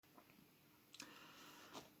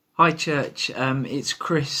Hi, church. It's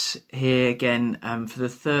Chris here again for the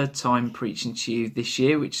third time preaching to you this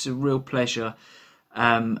year, which is a real pleasure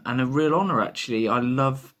and a real honour, actually. I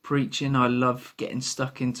love preaching, I love getting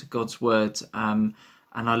stuck into God's word, and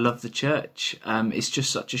I love the church. It's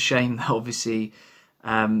just such a shame that obviously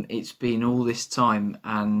it's been all this time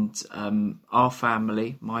and our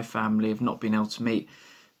family, my family, have not been able to meet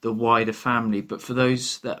the wider family. But for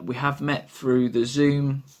those that we have met through the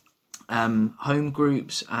Zoom home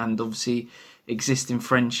groups and obviously existing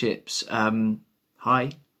friendships.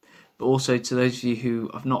 Hi. But also to those of you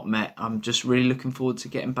who I've not met, I'm just really looking forward to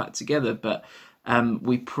getting back together. But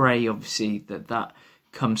we pray obviously that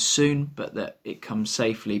comes soon, but that it comes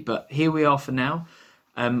safely. But here we are for now.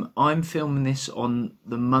 I'm filming this on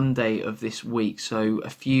the Monday of this week, so a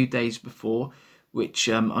few days before, which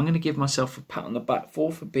I'm going to give myself a pat on the back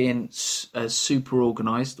for being super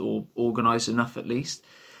organised, or organised enough at least.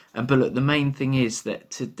 But look, the main thing is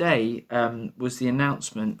that today was the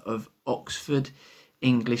announcement of Oxford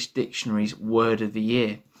English Dictionary's Word of the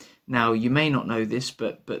Year. Now, you may not know this,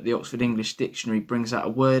 but the Oxford English Dictionary brings out a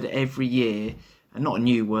word every year, and not a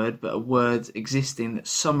new word, but a word existing that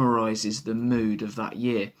summarises the mood of that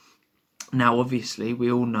year. Now, obviously,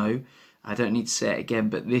 we all know, I don't need to say it again,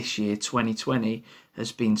 but this year, 2020,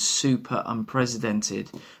 has been super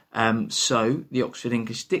unprecedented. So the Oxford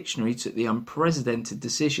English Dictionary took the unprecedented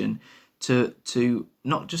decision to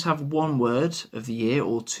not just have one word of the year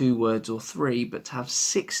or two words or three, but to have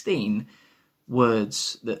 16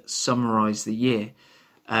 words that summarise the year.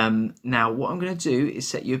 Now, what I'm going to do is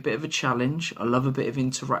set you a bit of a challenge. I love a bit of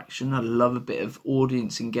interaction. I love a bit of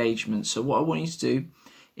audience engagement. So what I want you to do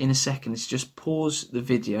in a second is just pause the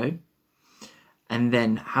video and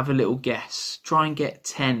then have a little guess. Try and get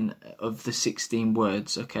 10 of the 16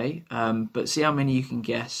 words, okay? But see how many you can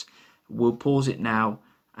guess. We'll pause it now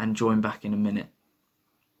and join back in a minute.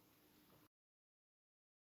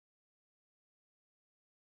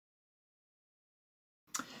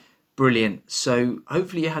 Brilliant. So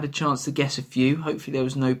hopefully you had a chance to guess a few. Hopefully there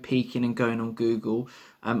was no peeking and going on Google.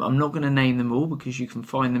 I'm not going to name them all because you can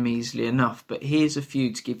find them easily enough. But here's a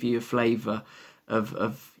few to give you a flavour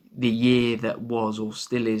of the year that was or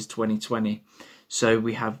still is 2020. So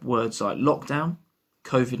we have words like lockdown,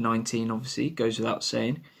 COVID-19 obviously, goes without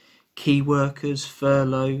saying, key workers,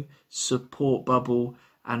 furlough, support bubble,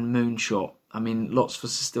 and moonshot. I mean, lots of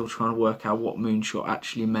us are still trying to work out what moonshot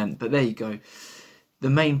actually meant, but there you go. The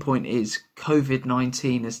main point is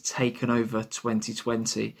COVID-19 has taken over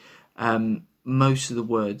 2020. Most of the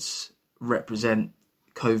words represent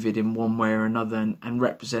COVID in one way or another and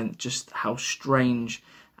represent just how strange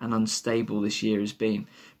and unstable this year has been.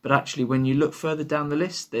 But actually, when you look further down the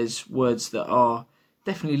list, there's words that are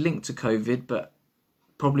definitely linked to COVID, but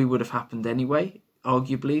probably would have happened anyway,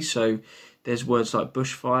 arguably. So there's words like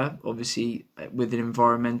bushfire, obviously with an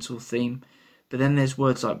environmental theme. But then there's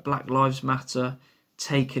words like Black Lives Matter,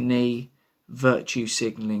 take a knee, virtue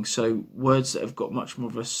signalling. So words that have got much more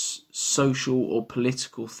of a social or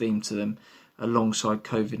political theme to them alongside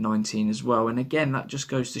COVID-19 as well. And again, that just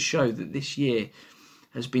goes to show that this year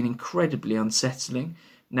has been incredibly unsettling.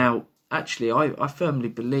 Now, actually, I firmly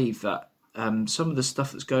believe that some of the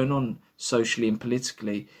stuff that's going on socially and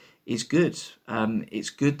politically is good. It's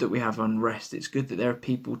good that we have unrest. It's good that there are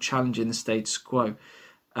people challenging the status quo.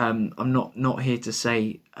 I'm not here to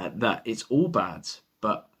say that it's all bad,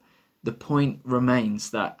 but the point remains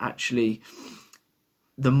that actually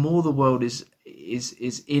the more the world is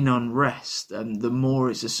in unrest, the more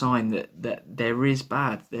it's a sign that there is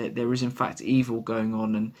bad, there is in fact evil going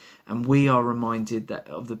on, and we are reminded that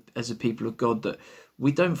as a people of God that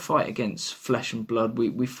we don't fight against flesh and blood,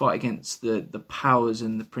 we fight against the powers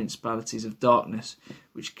and the principalities of darkness,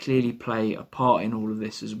 which clearly play a part in all of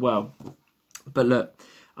this as well. But look,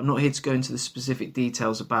 I'm not here to go into the specific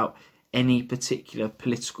details about any particular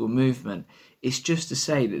political movement. It's just to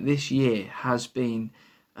say that this year has been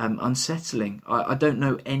unsettling. I don't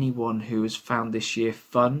know anyone who has found this year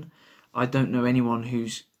fun. I don't know anyone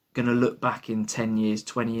who's going to look back in 10 years,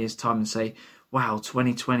 20 years time and say, wow,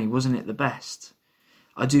 2020, wasn't it the best?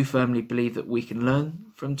 I do firmly believe that we can learn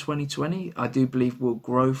from 2020. I do believe we'll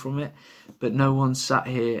grow from it, but no one sat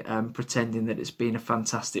here pretending that it's been a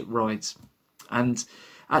fantastic ride. And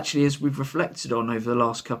actually, as we've reflected on over the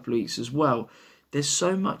last couple of weeks as well, there's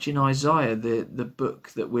so much in Isaiah, the book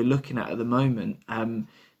that we're looking at the moment,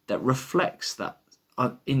 that reflects that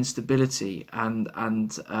instability and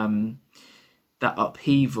that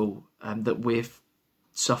upheaval that we're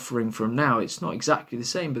suffering from now. It's not exactly the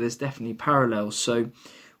same, but there's definitely parallels. So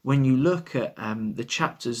when you look at the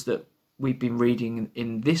chapters that we've been reading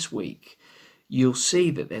in this week, you'll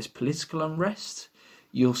see that there's political unrest.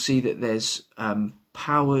 you'll see that there's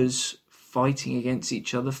powers fighting against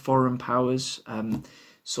each other, foreign powers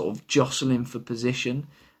sort of jostling for position,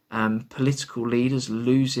 political leaders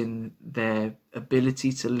losing their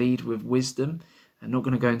ability to lead with wisdom. I'm not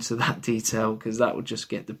going to go into that detail because that would just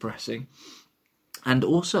get depressing. And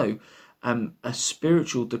also a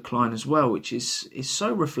spiritual decline as well, which is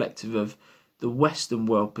so reflective of the Western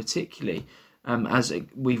world particularly, as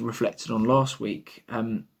we reflected on last week.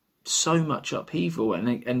 So much upheaval,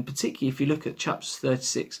 and particularly if you look at chapters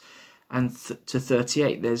 36 and to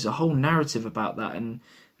 38, there's a whole narrative about that,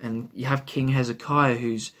 and you have King Hezekiah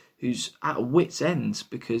who's at a wit's end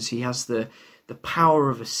because he has the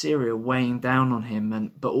power of Assyria weighing down on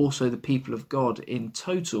him, but also the people of God in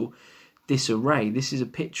total disarray. This is a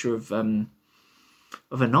picture of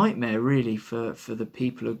a nightmare really for the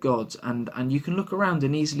people of God, and you can look around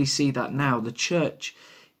and easily see that now. The church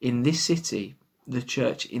in this city, the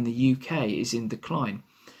church in the UK, is in decline,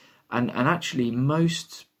 and actually,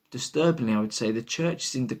 most disturbingly, I would say the church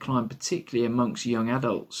is in decline, particularly amongst young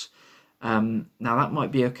adults. Now that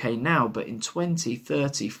might be okay now, but in 20,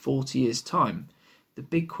 30, 40 years time, the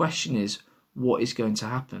big question is, what is going to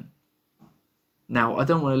happen? Now, I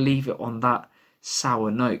don't want to leave it on that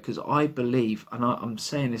sour note, because I believe, and I'm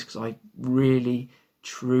saying this because I really,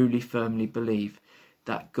 truly, firmly believe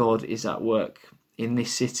that God is at work in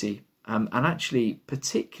this city, and actually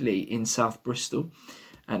particularly in South Bristol.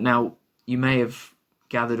 Now, you may have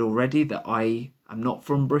gathered already that I am not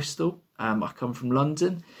from Bristol. I come from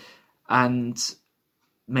London, and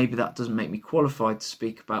maybe that doesn't make me qualified to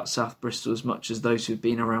speak about South Bristol as much as those who've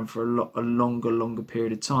been around for a longer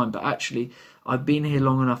period of time. But actually, I've been here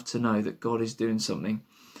long enough to know that God is doing something.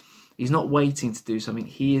 He's not waiting to do something.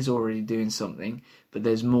 He is already doing something, but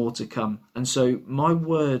there's more to come. And so my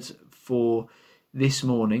word for this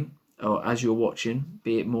morning, or as you're watching,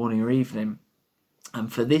 be it morning or evening,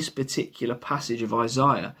 and for this particular passage of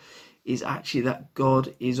Isaiah, is actually that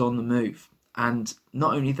God is on the move. And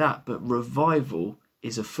not only that, but revival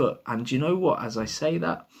is afoot. And you know what? As I say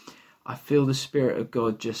that, I feel the Spirit of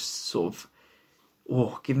God just sort of,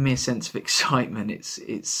 giving me a sense of excitement.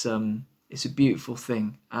 It's a beautiful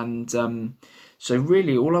thing. And so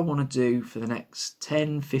really all I want to do for the next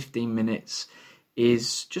 10, 15 minutes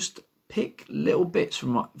is just pick little bits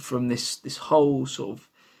from this whole sort of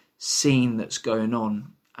scene that's going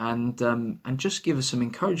on, and just give us some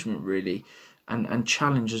encouragement really, and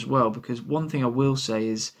challenge as well. Because one thing I will say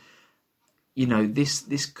is, you know,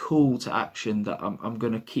 this call to action that I'm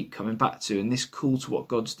going to keep coming back to, and this call to what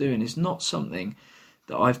God's doing, is not something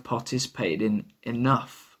that I've participated in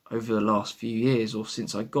enough over the last few years, or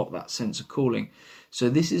since I got that sense of calling. So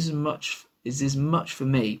this is as much for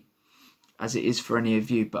me as it is for any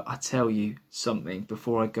of you. But I tell you something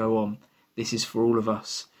before I go on, this is for all of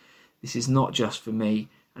us. This is not just for me,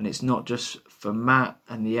 and it's not just for Matt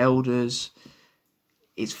and the elders.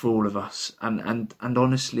 It's for all of us. And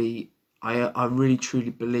honestly, I really truly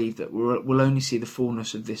believe that we'll only see the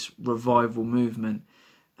fullness of this revival movement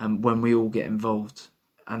when we all get involved.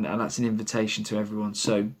 And that's an invitation to everyone.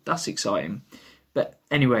 So that's exciting. But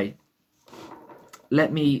anyway,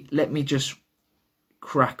 let me just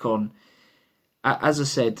crack on. As I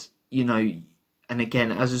said, you know, and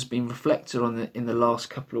again, as has been reflected on in the last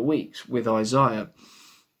couple of weeks with Isaiah,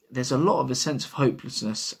 there's a lot of a sense of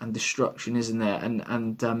hopelessness and destruction, isn't there?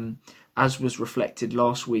 And as was reflected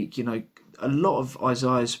last week, you know, a lot of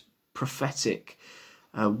Isaiah's prophetic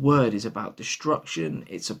word is about destruction.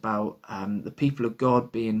 It's about the people of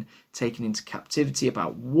God being taken into captivity,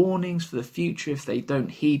 about warnings for the future if they don't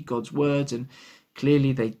heed God's words, and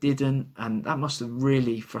clearly they didn't, and that must have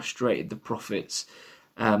really frustrated the prophets.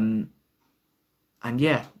 And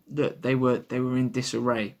yeah, look, they were in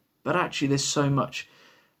disarray. But actually, there's so much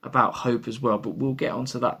about hope as well. But we'll get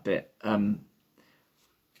onto that bit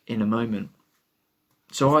in a moment.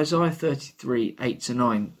 So Isaiah 33,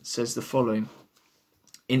 8-9 says the following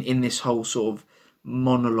in this whole sort of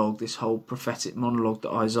monologue, this whole prophetic monologue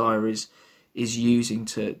that Isaiah is using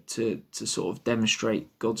to sort of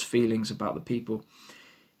demonstrate God's feelings about the people.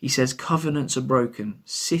 He says, "Covenants are broken,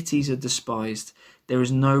 cities are despised, there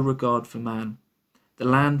is no regard for man. The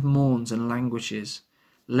land mourns and languishes.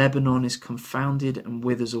 Lebanon is confounded and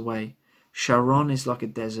withers away. Sharon is like a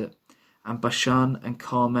desert, and Bashan and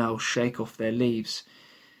Carmel shake off their leaves."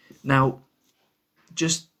 Now,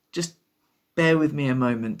 just bear with me a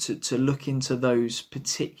moment to look into those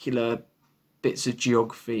particular bits of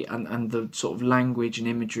geography and the sort of language and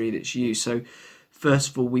imagery that's used. So, first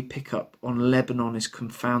of all, we pick up on Lebanon is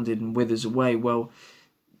confounded and withers away. Well,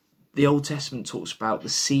 the Old Testament talks about the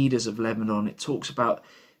cedars of Lebanon. It talks about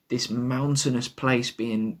this mountainous place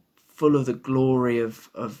being full of the glory of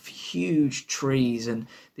huge trees and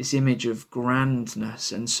this image of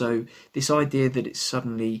grandness. And so this idea that it's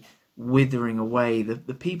suddenly withering away,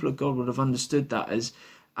 the people of God would have understood that as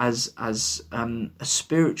a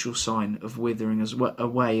spiritual sign of withering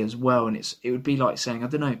away as well. And it would be like saying, I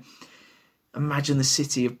don't know, imagine the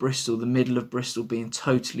city of Bristol, the middle of Bristol being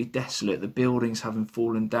totally desolate, the buildings having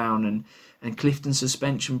fallen down and Clifton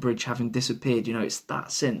Suspension Bridge having disappeared. It's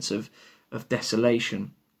that sense of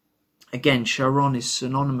desolation. Again, Sharon is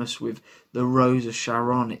synonymous with the rose of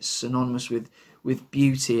Sharon. It's synonymous with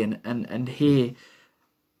beauty. And here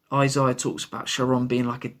Isaiah talks about Sharon being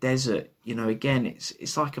like a desert. Again,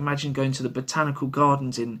 it's like, imagine going to the botanical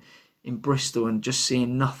gardens in Bristol and just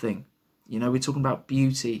seeing nothing. We're talking about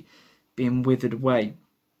beauty being withered away.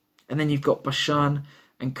 And then you've got Bashan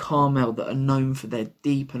and Carmel that are known for their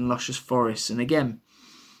deep and luscious forests. And again,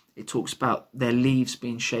 it talks about their leaves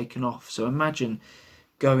being shaken off. So imagine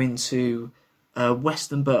going to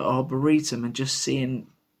Westonbirt Arboretum and just seeing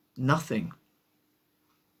nothing.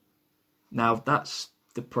 Now that's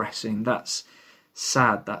depressing, that's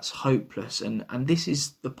sad, that's hopeless. And this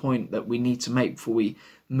is the point that we need to make before we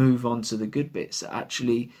move on to the good bits. That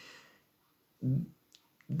actually,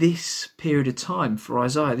 this period of time for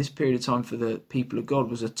Isaiah, this period of time for the people of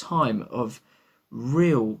God, was a time of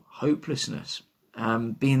real hopelessness,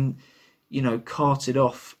 being, carted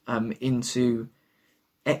off into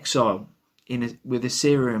exile with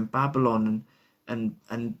Assyria and Babylon, and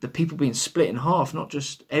the people being split in half, not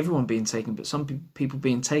just everyone being taken, but some people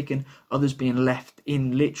being taken, others being left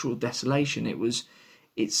in literal desolation.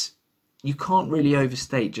 You can't really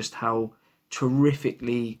overstate just how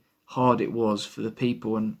terrifically hard it was for the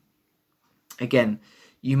people. And again,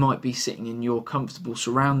 you might be sitting in your comfortable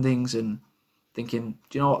surroundings and thinking,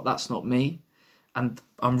 do you know what, that's not me, and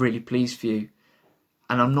I'm really pleased for you.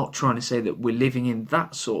 And I'm not trying to say that we're living in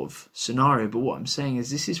that sort of scenario, but what I'm saying is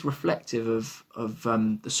this is reflective of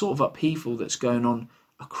the sort of upheaval that's going on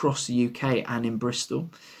across the UK and in Bristol,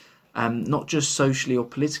 not just socially or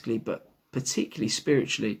politically, but particularly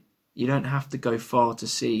spiritually. You don't have to go far to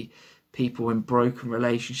see people in broken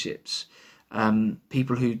relationships,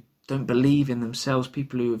 people who don't believe in themselves,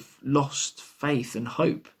 people who have lost faith and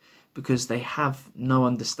hope because they have no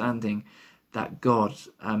understanding that God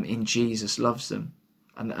in Jesus loves them.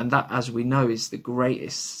 And that, as we know, is the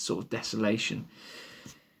greatest sort of desolation.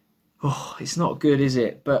 Oh, it's not good, is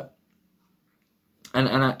it? But and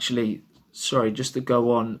actually, sorry, just to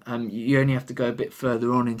go on, you only have to go a bit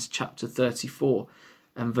further on into chapter 34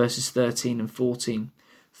 and verses 13 and 14.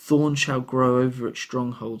 Thorns shall grow over its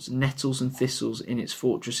strongholds, nettles and thistles in its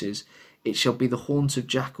fortresses. It shall be the haunt of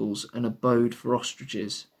jackals, an abode for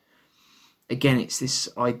ostriches. Again, it's this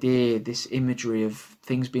idea, this imagery of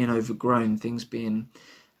things being overgrown, things being,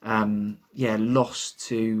 lost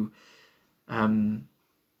to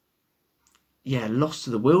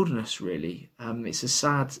the wilderness. Really, it's a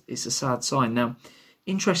sad sign. Now,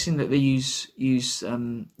 interesting that they use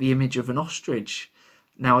the image of an ostrich.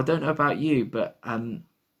 Now, I don't know about you, but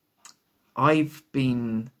I've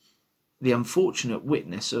been the unfortunate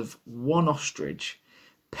witness of one ostrich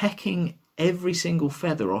pecking every single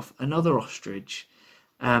feather off another ostrich.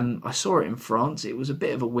 I saw it in France. It was a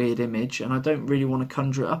bit of a weird image, and I don't really want to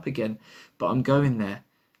conjure it up again, but I'm going there.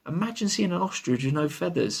 Imagine seeing an ostrich with no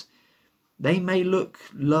feathers. They may look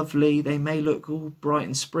lovely, they may look all bright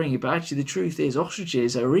and springy, but actually the truth is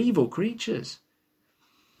ostriches are evil creatures.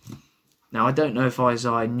 Now, I don't know if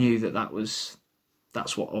Isaiah knew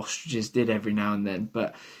that's what ostriches did every now and then,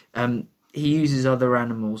 but he uses other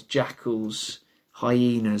animals, jackals,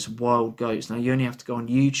 hyenas, wild goats. Now, you only have to go on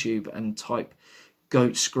YouTube and type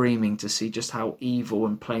goat screaming to see just how evil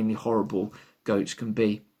and plainly horrible goats can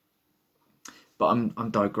be. But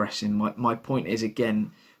I'm digressing. My point is,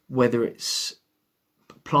 again, whether it's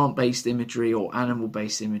plant-based imagery or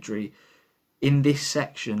animal-based imagery, in this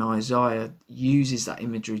section, Isaiah uses that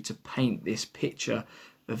imagery to paint this picture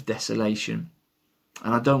of desolation.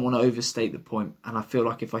 And I don't want to overstate the point, and I feel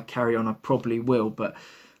like if I carry on, I probably will. But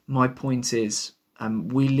my point is,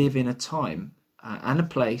 we live in a time and a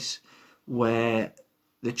place where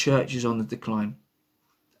the church is on the decline.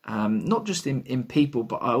 Not just in people,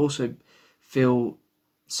 but I also feel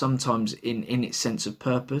sometimes in its sense of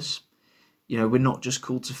purpose. We're not just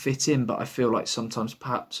called to fit in, but I feel like sometimes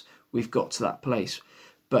perhaps we've got to that place.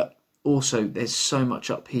 But also there's so much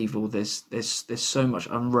upheaval, there's so much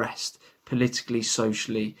unrest politically,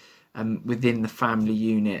 socially, within the family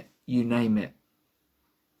unit, you name it.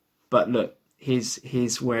 But look,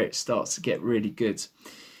 here's where it starts to get really good.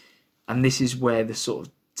 And this is where the sort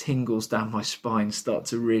of tingles down my spine start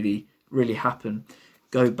to really, really happen.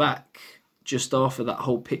 Go back just after that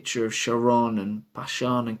whole picture of Sharon and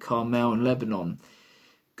Bashan and Carmel and Lebanon,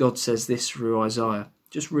 God says this through Isaiah.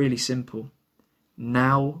 Just really simple.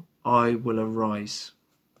 Now I will arise.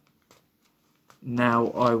 Now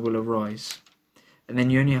I will arise. And then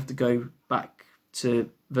you only have to go back to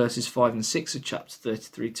verses 5 and 6 of chapter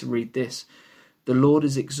 33 to read this. The Lord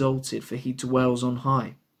is exalted, for he dwells on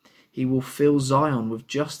high. He will fill Zion with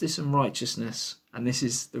justice and righteousness. And this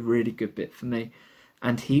is the really good bit for me.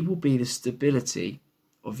 And he will be the stability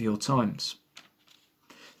of your times.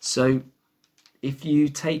 So if you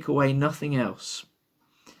take away nothing else,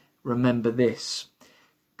 remember this.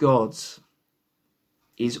 God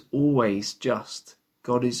is always just.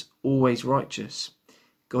 God is always righteous.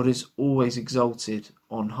 God is always exalted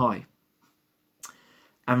on high.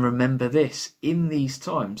 And remember this, in these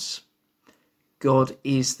times, God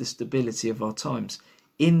is the stability of our times.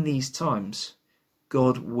 In these times,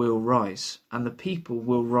 God will rise, and the people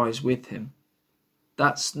will rise with him.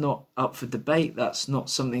 That's not up for debate. That's not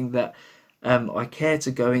something that I care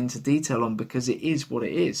to go into detail on, because it is what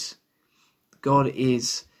it is. God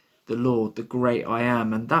is the Lord, the great I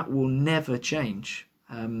am, and that will never change,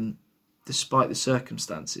 despite the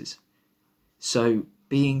circumstances. So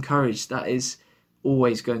be encouraged. That is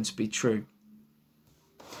always going to be true.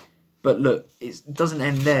 But look, it doesn't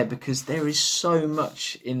end there, because there is so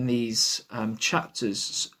much in these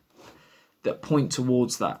chapters that point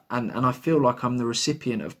towards that. And I feel like I'm the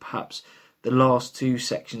recipient of perhaps the last two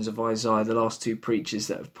sections of Isaiah, the last two preachers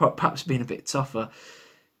that have perhaps been a bit tougher.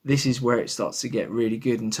 This is where it starts to get really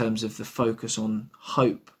good in terms of the focus on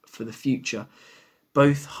hope for the future.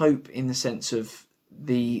 Both hope in the sense of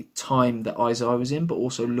the time that Isaiah was in, but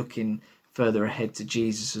also looking further ahead to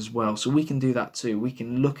Jesus as well. So we can do that too. We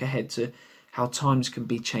can look ahead to how times can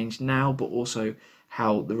be changed now, but also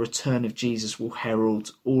how the return of Jesus will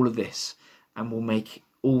herald all of this and will make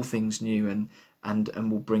all things new and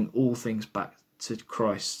will bring all things back to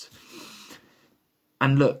Christ.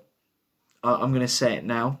 And look, I'm going to say it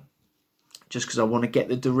now, just because I want to get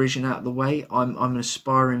the derision out of the way. I'm an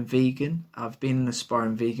aspiring vegan. I've been an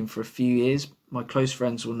aspiring vegan for a few years. My close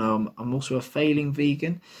friends will know I'm also a failing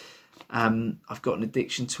vegan. I've got an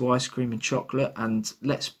addiction to ice cream and chocolate, and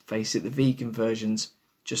let's face it, the vegan versions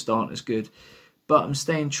just aren't as good. But I'm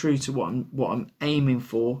staying true to what I'm aiming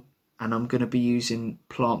for, and I'm going to be using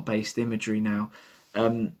plant-based imagery now.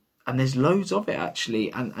 And there's loads of it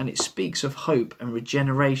actually, and it speaks of hope and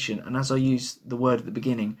regeneration, and as I used the word at the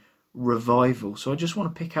beginning, revival. So I just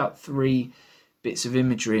want to pick out 3 bits of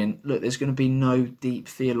imagery, and look, there's going to be no deep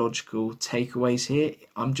theological takeaways here.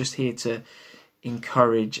 I'm just here to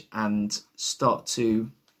encourage and start to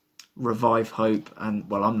revive hope. And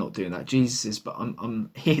well, I'm not doing that, Jesus is, but I'm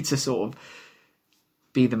here to sort of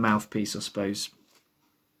be the mouthpiece, I suppose.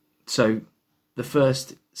 So the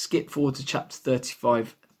first, skip forward to chapter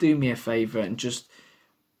 35. Do me a favour and just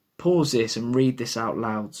pause this and read this out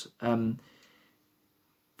loud.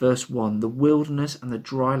 Verse 1, the wilderness and the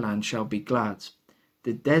dry land shall be glad.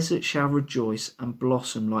 The desert shall rejoice and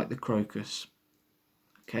blossom like the crocus.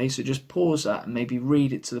 Okay, so just pause that and maybe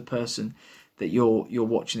read it to the person that you're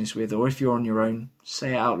watching this with, or if you're on your own,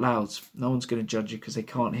 say it out loud. No one's going to judge you because they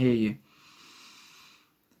can't hear you.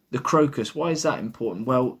 The crocus, why is that important?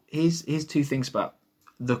 Well, here's 2 things about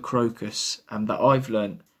the crocus that I've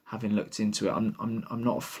learned having looked into it. I'm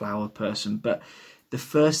not a flower person, but the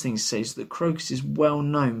first thing to say is that crocus is well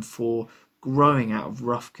known for growing out of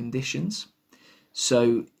rough conditions.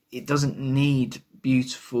 So it doesn't need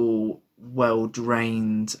beautiful,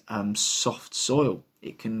 well-drained, soft soil.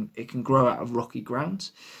 It can grow out of rocky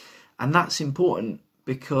ground, and that's important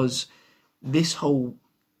because this whole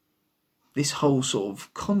sort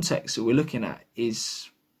of context that we're looking at is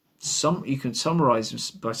you can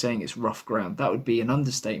summarize by saying it's rough ground. That would be an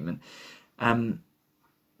understatement.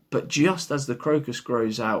 But just as the crocus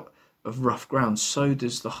grows out of rough ground, so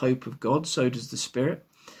does the hope of God, so does the Spirit.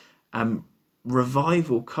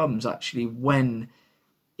 Revival comes actually when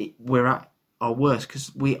we're at our worst,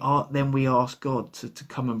 because we ask God to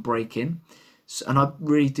come and break in. So, and I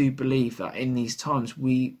really do believe that in these times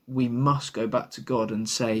we must go back to God and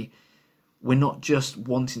say, we're not just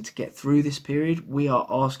wanting to get through this period, we are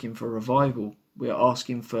asking for revival. We are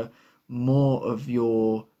asking for more of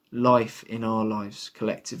your life in our lives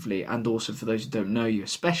collectively, and also for those who don't know you,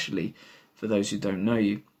 especially for those who don't know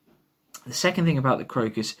you. The second thing about the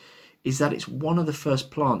crocus is that it's one of the first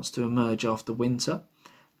plants to emerge after winter.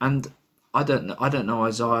 And I don't know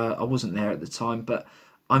Isaiah, I wasn't there at the time, but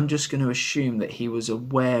I'm just going to assume that he was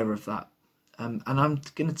aware of that. And I'm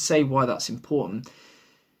going to say why that's important.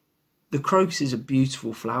 The crocus is a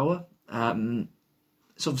beautiful flower.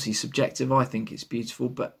 It's obviously subjective. I think it's beautiful,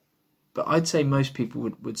 but but I'd say most people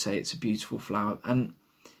would say it's a beautiful flower. And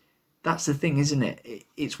that's the thing, isn't it?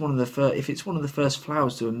 It's one of the first, if it's one of the first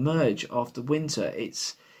flowers to emerge after winter,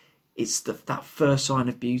 it's that first sign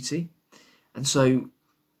of beauty. And so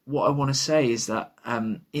what I want to say is that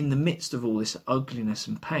in the midst of all this ugliness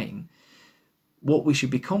and pain, what we should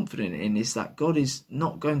be confident in is that God is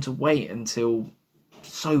not going to wait until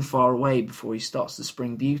so far away before he starts to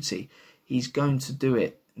spring beauty. He's going to do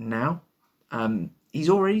it now. He's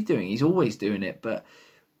already doing it. He's always doing it, but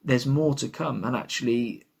there's more to come. And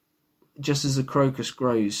actually, just as the crocus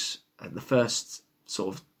grows at the first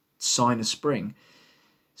sort of sign of spring,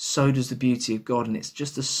 so does the beauty of God. And it's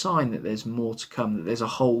just a sign that there's more to come, that there's a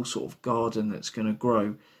whole sort of garden that's going to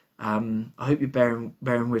grow. I hope you're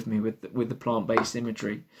bearing with me with the plant-based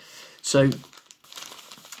imagery. So,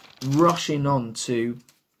 rushing on to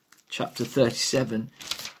chapter 37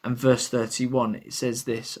 and verse 31, it says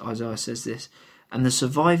this, Isaiah says this, "And the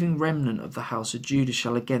surviving remnant of the house of Judah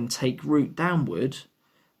shall again take root downward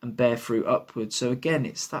and bear fruit upward." So again,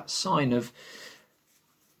 it's that sign of,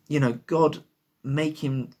 God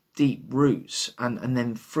making deep roots and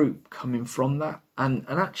then fruit coming from that. And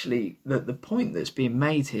actually, the point that's being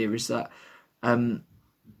made here is that the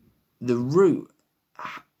root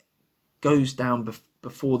goes down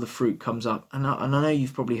before the fruit comes up. And I know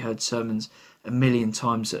you've probably heard sermons a million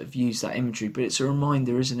times that have used that imagery, but it's a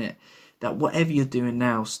reminder, isn't it, that whatever you're doing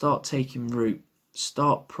now, start taking root,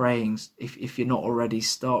 start praying. If you're not already,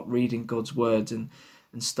 start reading God's words and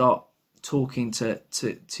start talking to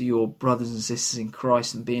your brothers and sisters in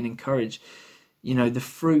Christ and being encouraged. The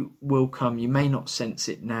fruit will come. You may not sense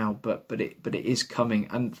it now, but it is coming.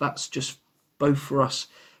 And that's just both for us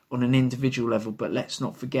on an individual level, but let's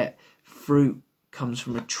not forget, fruit comes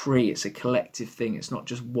from a tree. It's a collective thing. It's not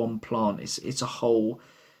just one plant. It's a whole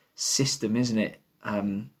system, isn't it,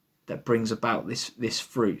 that brings about this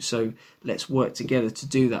fruit. So let's work together to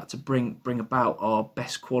do that, to bring about our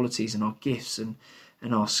best qualities and our gifts and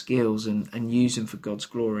our skills and use them for God's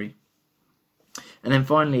glory. And then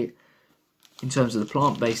finally, in terms of the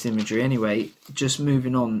plant-based imagery anyway, just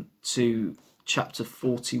moving on to chapter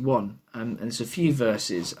 41, and there's a few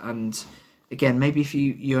verses, and again, maybe if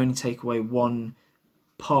you only take away one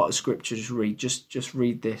part of scripture to read, just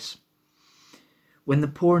read this. "When the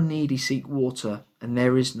poor and needy seek water, and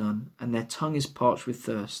there is none, and their tongue is parched with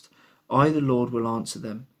thirst, I, the Lord, will answer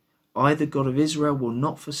them. I, the God of Israel, will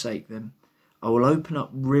not forsake them. I will open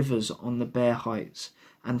up rivers on the bare heights,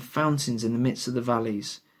 and fountains in the midst of the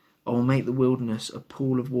valleys. I will make the wilderness a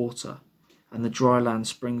pool of water, and the dry land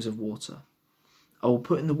springs of water. I will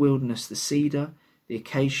put in the wilderness the cedar, the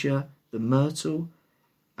acacia, the myrtle,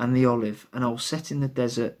 and the olive, and I will set in the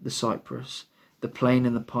desert the cypress, the plane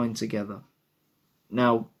and the pine together."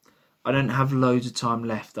 Now, I don't have loads of time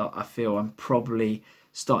left. I feel I'm probably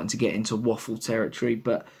starting to get into waffle territory,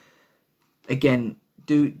 but again,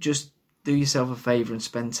 do yourself a favour and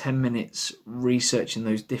spend 10 minutes researching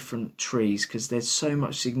those different trees, because there's so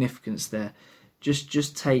much significance there.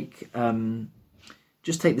 Just take the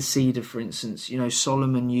cedar, for instance.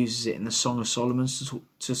 Solomon uses it in the Song of Solomon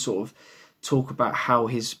to sort of talk about how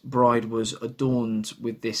his bride was adorned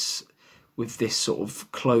with this sort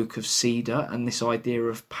of cloak of cedar and this idea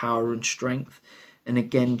of power and strength. And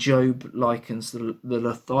again, Job likens the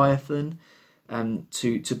Leviathan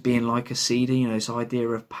to being like a cedar, this idea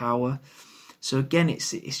of power. So again,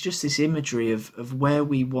 it's just this imagery of where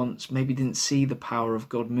we once maybe didn't see the power of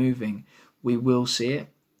God moving, we will see it.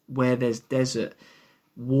 Where there's desert,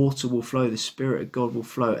 water will flow, the Spirit of God will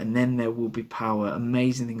flow, and then there will be power.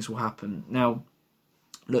 Amazing things will happen. Now,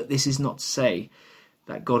 look, this is not to say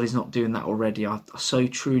that God is not doing that already. I so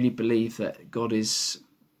truly believe that God has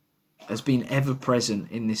been ever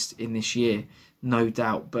present in this year, no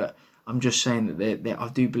doubt. But I'm just saying that I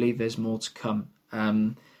do believe there's more to come,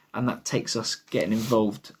 and that takes us getting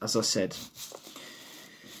involved, as I said.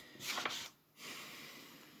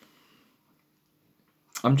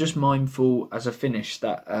 I'm just mindful as I finish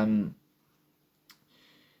that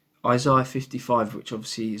Isaiah 55, which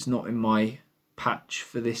obviously is not in my patch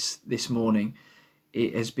for this morning,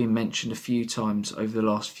 it has been mentioned a few times over the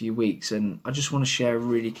last few weeks, and I just want to share a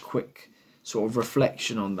really quick sort of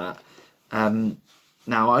reflection on that.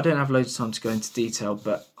 Now, I don't have loads of time to go into detail,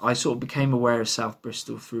 but I sort of became aware of South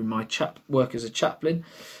Bristol through my work as a chaplain,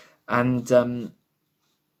 and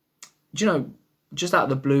just out of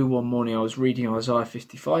the blue one morning, I was reading Isaiah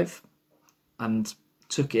 55 and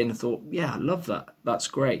took it in and thought, yeah, I love that. That's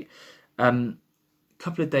great. A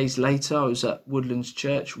couple of days later, I was at Woodlands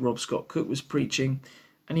Church. Rob Scott Cook was preaching,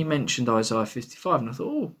 and he mentioned Isaiah 55, and I thought,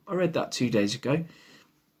 oh, I read that 2 days ago.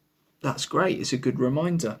 That's great. It's a good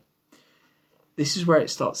reminder. this is where it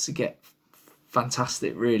starts to get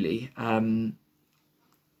fantastic, really. I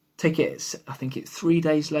think it's 3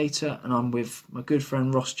 days later, and I'm with my good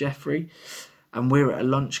friend Ross Jeffrey, and we're at a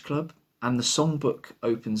lunch club, and the songbook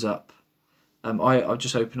opens up. I'll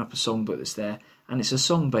just open up a songbook that's there, and it's a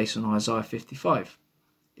song based on Isaiah 55.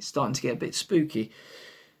 It's starting to get a bit spooky.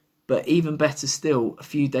 But even better still, a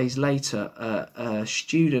few days later, a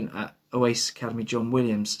student at Oasis Academy, John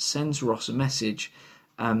Williams, sends Ross a message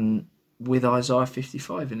with Isaiah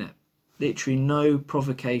 55 in it. Literally no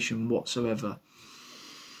provocation whatsoever.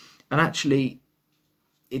 And actually,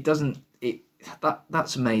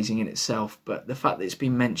 that's amazing in itself. But the fact that it's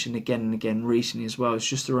been mentioned again and again recently as well is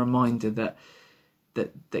just a reminder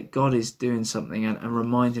that God is doing something and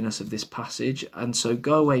reminding us of this passage. And so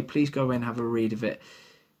please go away and have a read of it.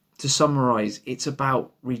 To summarise, it's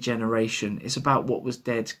about regeneration. It's about what was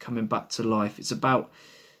dead coming back to life. It's about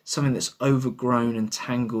something that's overgrown and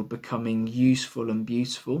tangled becoming useful and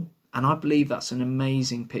beautiful. And I believe that's an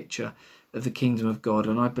amazing picture of the kingdom of God.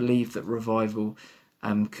 And I believe that revival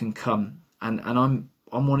can come. And I'm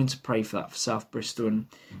wanting to pray for that for South Bristol. And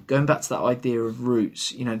going back to that idea of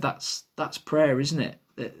roots, that's prayer, isn't it?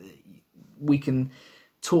 That we can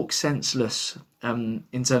talk senseless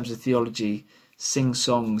in terms of theology, sing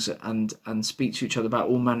songs and speak to each other about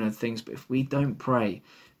all manner of things, but if we don't pray,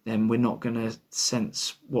 then we're not going to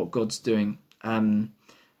sense what God's doing. And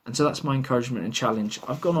so that's my encouragement and challenge.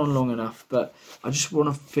 I've gone on long enough, but I just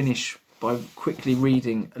want to finish by quickly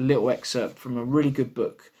reading a little excerpt from a really good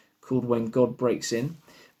book called When God Breaks In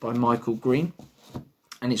by Michael Green.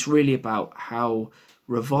 And it's really about how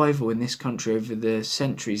revival in this country over the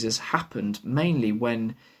centuries has happened mainly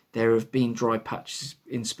when there have been dry patches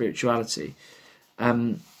in spirituality.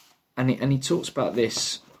 And he talks about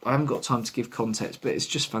this. I haven't got time to give context, but it's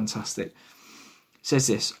just fantastic. It says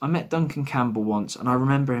this: I met Duncan Campbell once, and I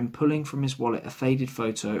remember him pulling from his wallet a faded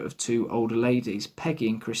photo of two older ladies, Peggy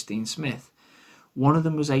and Christine Smith. One of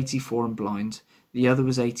them was 84 and blind. The other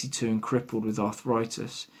was 82 and crippled with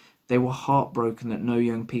arthritis. They were heartbroken that no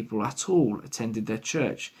young people at all attended their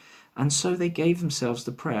church, and so they gave themselves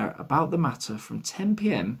to prayer about the matter from 10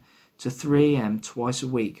 p.m. to 3 a.m. twice a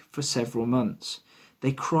week for several months.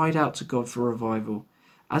 They cried out to God for revival.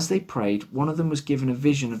 As they prayed, one of them was given a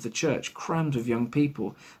vision of the church crammed with young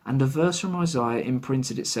people, and a verse from Isaiah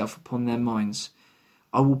imprinted itself upon their minds.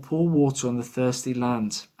 I will pour water on the thirsty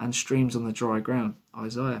land and streams on the dry ground.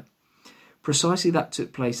 Isaiah. Precisely that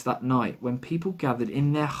took place that night when people gathered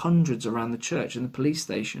in their hundreds around the church and the police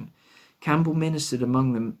station. Campbell ministered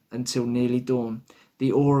among them until nearly dawn.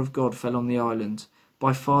 The awe of God fell on the island.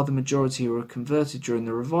 By far the majority who were converted during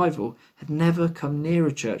the revival had never come near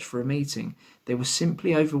a church for a meeting. They were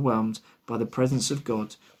simply overwhelmed by the presence of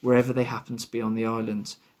God wherever they happened to be on the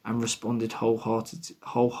island and responded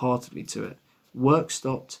wholeheartedly to it. Work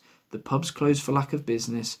stopped, the pubs closed for lack of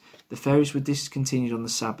business, the ferries were discontinued on the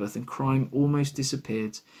Sabbath, and crime almost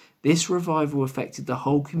disappeared. This revival affected the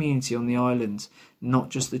whole community on the island, not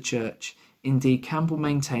just the church. Indeed, Campbell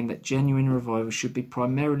maintained that genuine revival should be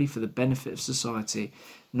primarily for the benefit of society,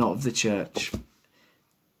 not of the church.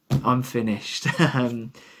 I'm finished.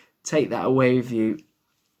 Take that away with you.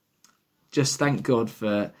 Just thank God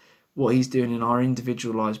for what he's doing in our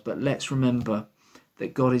individual lives, but let's remember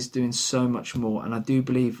that God is doing so much more, and I do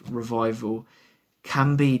believe revival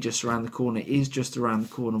can be just around the corner. It is just around the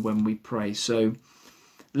corner when we pray. So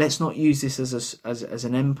let's not use this as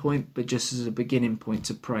an end point, but just as a beginning point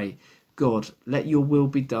to pray. God, let your will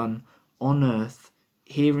be done on earth,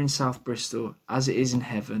 here in South Bristol, as it is in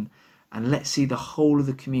heaven, and let's see the whole of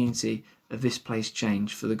the community of this place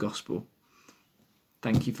change for the gospel.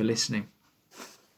 Thank you for listening.